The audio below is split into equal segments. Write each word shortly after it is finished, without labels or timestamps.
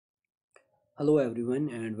Hello everyone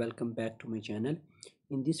and welcome back to my channel.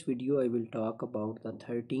 In this video I will talk about the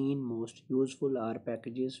 13 most useful R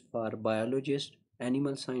packages for biologists,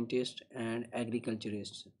 animal scientists and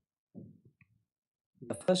agriculturists.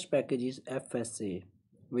 The first package is FSA,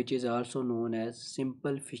 which is also known as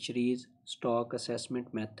Simple Fisheries Stock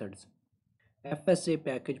Assessment Methods. FSA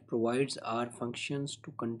package provides R functions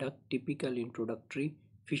to conduct typical introductory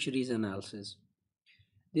fisheries analysis.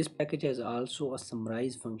 This package has also a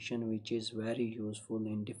summarize function which is very useful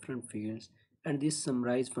in different fields, and this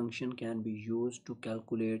summarize function can be used to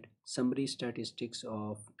calculate summary statistics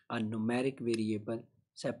of a numeric variable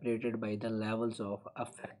separated by the levels of a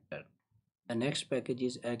factor. The next package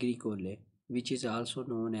is Agricola, which is also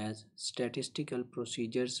known as Statistical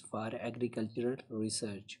Procedures for Agricultural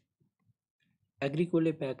Research.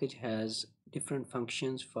 Agricola package has different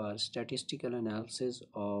functions for statistical analysis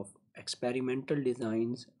of experimental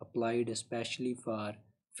designs applied especially for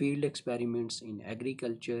field experiments in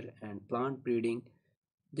agriculture and plant breeding.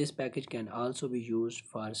 This package can also be used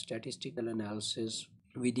for statistical analysis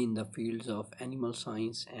within the fields of animal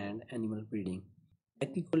science and animal breeding.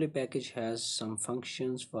 Agricola package has some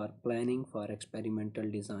functions for planning for experimental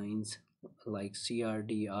designs like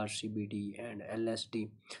CRD, RCBD and LSD.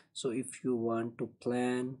 So if you want to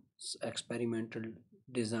plan experimental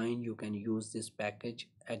design, you can use this package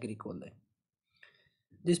Agricola.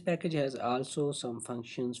 This package has also some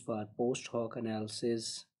functions for post hoc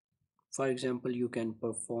analysis. For example, you can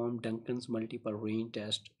perform Duncan's multiple range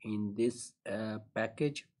test in this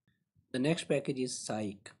package. The next package is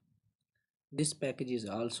Psych. This package is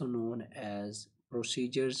also known as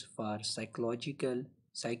Procedures for Psychological,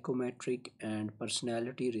 Psychometric and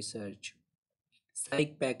Personality Research.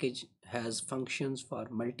 Psych package has functions for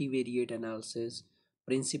multivariate analysis,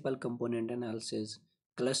 principal component analysis,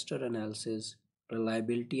 cluster analysis,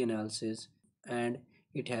 reliability analysis, and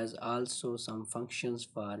it has also some functions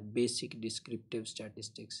for basic descriptive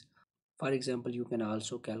statistics. For example, you can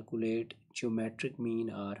also calculate geometric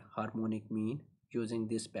mean or harmonic mean using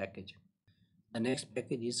this package. The next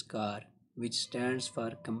package is CAR, which stands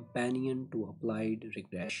for Companion to Applied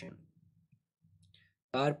Regression.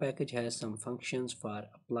 CAR package has some functions for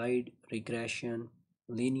applied regression,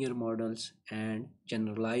 linear models, and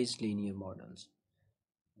generalized linear models.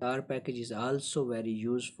 CAR package is also very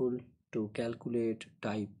useful to calculate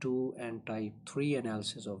type 2 and type 3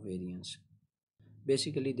 analysis of variance.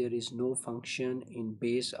 Basically, there is no function in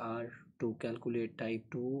base R to calculate type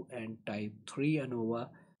 2 and type 3 ANOVA.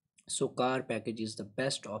 So CAR package is the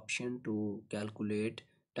best option to calculate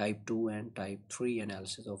type 2 and type 3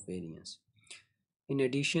 analysis of variance. In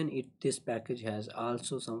addition, this package has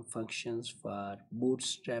also some functions for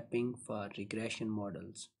bootstrapping for regression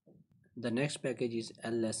models. The next package is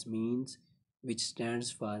lsmeans, which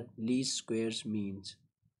stands for least squares means.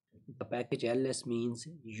 The package lsmeans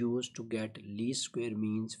used to get least square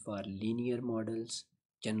means for linear models,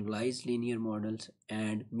 generalized linear models,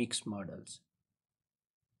 and mixed models.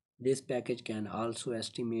 This package can also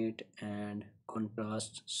estimate and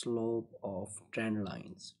contrast slope of trend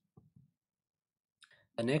lines.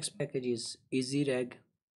 The next package is EasyReg,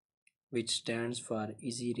 which stands for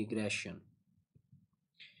EasyRegression.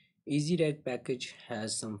 EasyReg package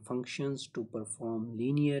has some functions to perform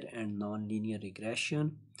linear and nonlinear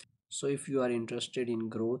regression. So if you are interested in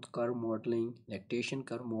growth curve modeling, lactation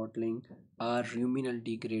curve modeling, or ruminal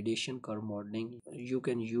degradation curve modeling, you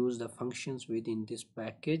can use the functions within this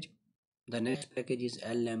package. The next package is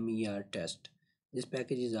lmerTest. This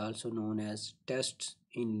package is also known as Tests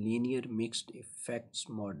in Linear Mixed Effects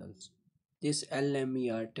Models. This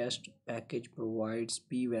lmerTest package provides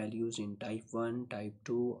p-values in type 1, type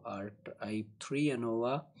 2 or type 3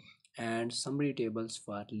 ANOVA and summary tables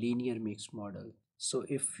for linear mixed model. So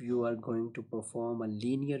if you are going to perform a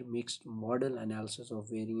linear mixed model analysis of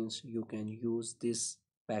variance, you can use this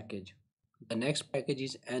package. The next package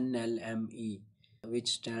is NLME, which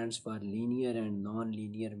stands for linear and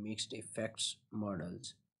non-linear mixed effects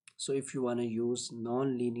models. So if you want to use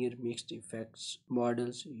non-linear mixed effects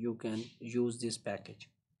models, you can use this package.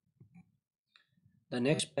 The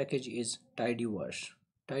next package is tidyverse.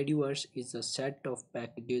 Tidyverse is a set of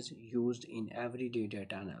packages used in everyday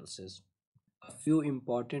data analysis. A few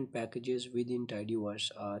important packages within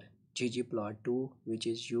tidyverse are ggplot2, which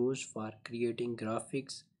is used for creating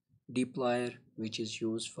graphics, dplyr, which is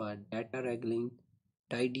used for data wrangling,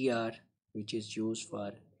 tidyr, which is used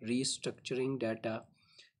for restructuring data,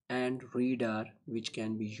 and readr, which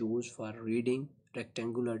can be used for reading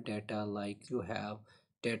rectangular data like you have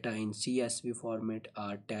data in CSV format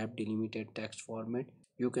or tab delimited text format.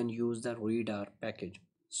 You can use the readr package.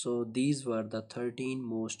 So these were the 13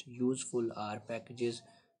 most useful R packages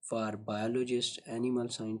for biologists, animal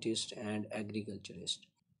scientists, and agriculturists.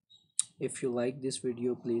 If you like this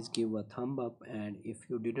video, please give a thumb up, and if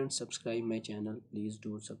you didn't subscribe my channel, please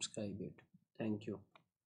do subscribe it. Thank you.